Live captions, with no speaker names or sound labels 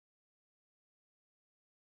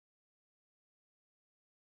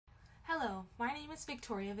Hello, my name is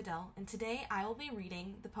Victoria Vidal, and today I will be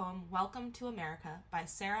reading the poem Welcome to America by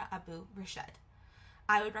Sara, Abou, Rashed.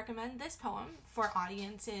 I would recommend this poem for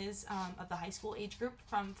audiences of the high school age group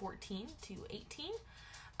from 14 to 18,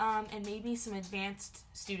 and maybe some advanced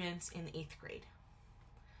students in the 8th grade.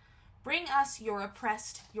 Bring us your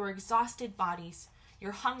oppressed, your exhausted bodies,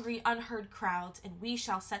 your hungry, unheard crowds, and we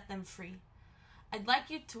shall set them free. I'd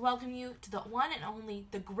like to welcome you to the one and only,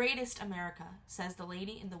 the greatest America, says the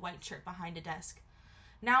lady in the white shirt behind a desk.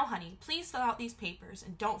 Now, honey, please fill out these papers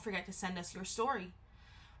and don't forget to send us your story.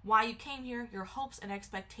 Why you came here, your hopes and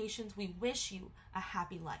expectations, we wish you a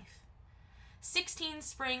happy life. 16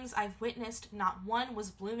 springs I've witnessed, not one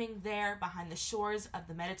was blooming there behind the shores of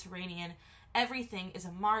the Mediterranean. Everything is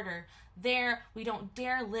a martyr. There we don't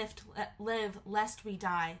dare live lest we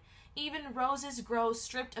die. Even roses grow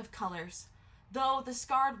stripped of colors. Though the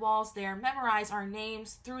scarred walls there memorize our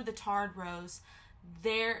names through the tarred rows,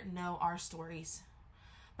 there know our stories.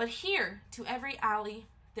 But here, to every alley,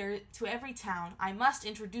 to every town, I must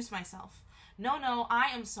introduce myself. No,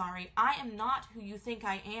 I am sorry. I am not who you think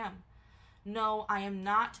I am. No, I am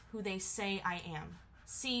not who they say I am.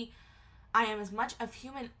 See, I am as much of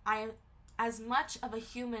a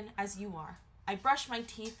human as you are. I brush my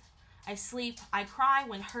teeth, I sleep, I cry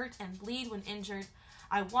when hurt and bleed when injured.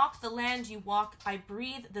 I walk the land you walk, I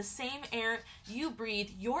breathe the same air you breathe.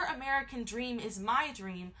 Your American dream is my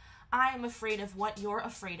dream. I am afraid of what you're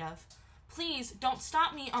afraid of. Please don't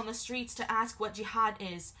stop me on the streets to ask what jihad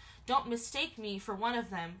is. Don't mistake me for one of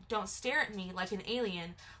them. Don't stare at me like an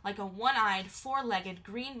alien, like a one-eyed, four-legged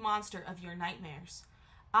green monster of your nightmares.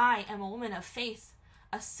 I am a woman of faith,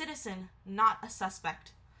 a citizen, not a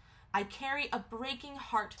suspect. I carry a breaking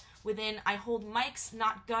heart within. I hold mics,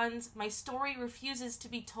 not guns. My story refuses to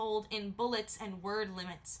be told in bullets and word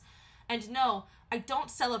limits. And no, I don't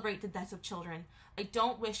celebrate the deaths of children. I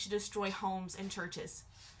don't wish to destroy homes and churches.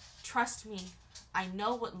 Trust me, I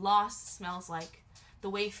know what loss smells like. The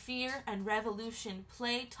way fear and revolution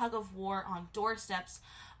play tug-of-war on doorsteps,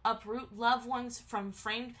 uproot loved ones from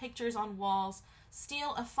framed pictures on walls,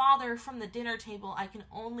 steal a father from the dinner table. I can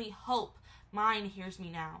only hope mine hears me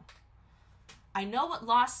now. I know what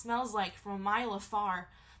loss smells like from a mile afar,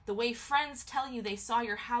 the way friends tell you they saw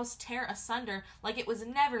your house tear asunder like it was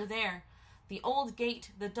never there. The old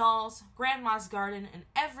gate, the dolls, grandma's garden, and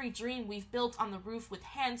every dream we've built on the roof with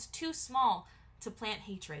hands too small to plant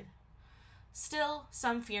hatred. Still,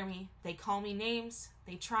 some fear me. They call me names.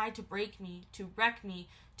 They try to break me, to wreck me,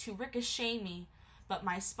 to ricochet me. But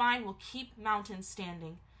my spine will keep mountains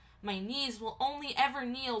standing. My knees will only ever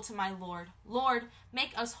kneel to my Lord. Lord,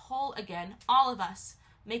 make us whole again, all of us.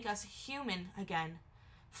 Make us human again.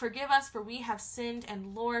 Forgive us for we have sinned,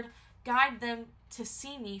 and Lord, guide them to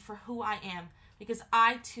see me for who I am, because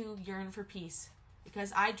I too yearn for peace,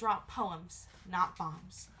 because I drop poems, not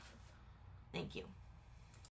bombs. Thank you.